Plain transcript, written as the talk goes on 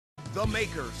The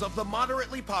makers of the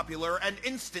moderately popular and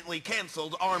instantly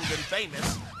canceled Armed and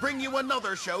Famous bring you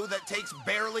another show that takes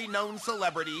barely known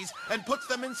celebrities and puts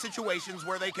them in situations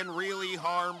where they can really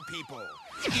harm people.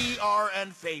 E.R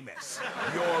and Famous.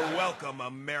 You're welcome,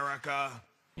 America.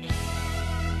 E.R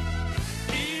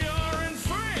and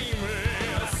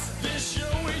Famous. This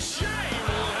show is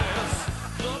shameless.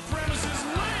 The premise is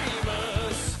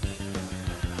lamest.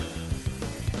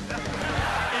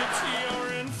 It's E.R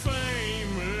and Famous.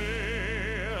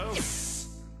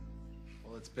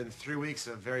 Well, it's been 3 weeks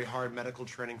of very hard medical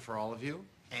training for all of you.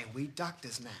 And we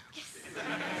doctors now. Yes.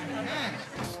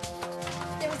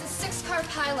 There was a 6-car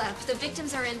pileup. The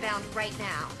victims are inbound right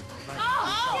now. No,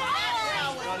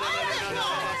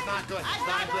 that's not good. It's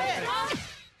not a good thing.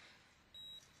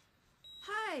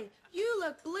 Hey, you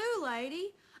look blue,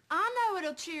 lady. I know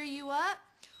it'll cheer you up.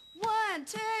 1,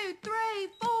 2, 3,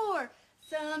 4.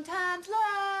 Sometimes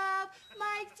love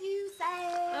makes you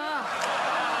sad.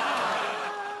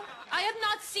 I have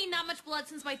not seen that much blood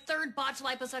since my 3rd botched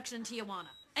liposuction in Tijuana.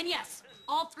 And yes,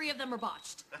 all 3 of them were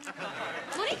botched.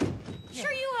 Woody,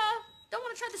 sure you don't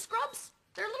want to try the scrubs?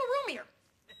 They're a little roomier.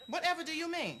 Whatever do you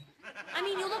mean? I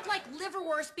mean, you look like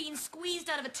liverwurst being squeezed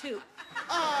out of a tube.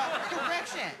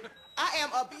 Correction. I am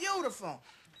a beautiful,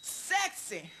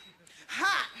 sexy,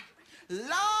 hot,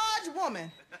 large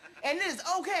woman. And it is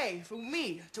okay for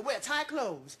me to wear tight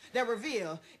clothes that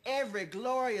reveal every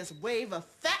glorious wave of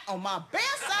fat on my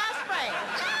bare-sized frame.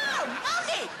 Oh,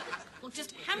 Monique! Look,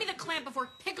 just hand me the clamp before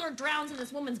Pickler drowns in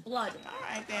this woman's blood. All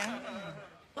right, then.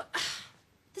 What?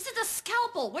 This is a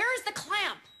scalpel. Where is the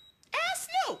clamp? Ask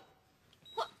Snoop.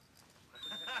 What?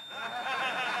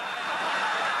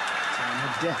 Time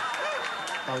of death.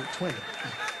 About 20.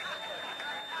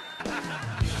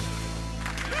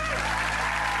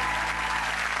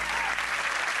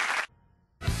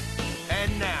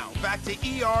 And now, back to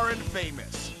E.R and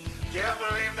Famous. Can't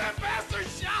believe that bastard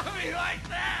shot me like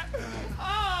that!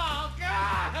 Oh,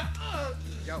 God!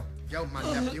 Yo, my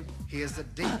nephew, here's the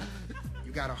deal.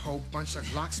 You got a whole bunch of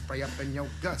Glock spray up in your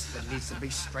guts that needs to be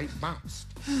straight bounced.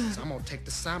 So I'm gonna take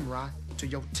the samurai to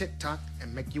your TikTok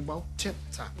and make you all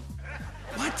tip-top.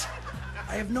 What?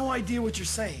 I have no idea what you're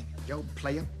saying. Yo,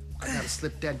 player, I gotta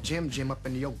slip that Jim up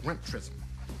into your rentrism.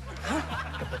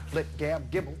 Put the flick, gab,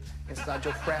 gibble inside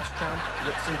your crash crown,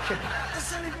 lips and kibble.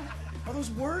 That's not even... Are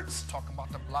those words? Talking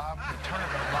about the blob, return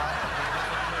of the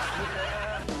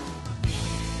blob.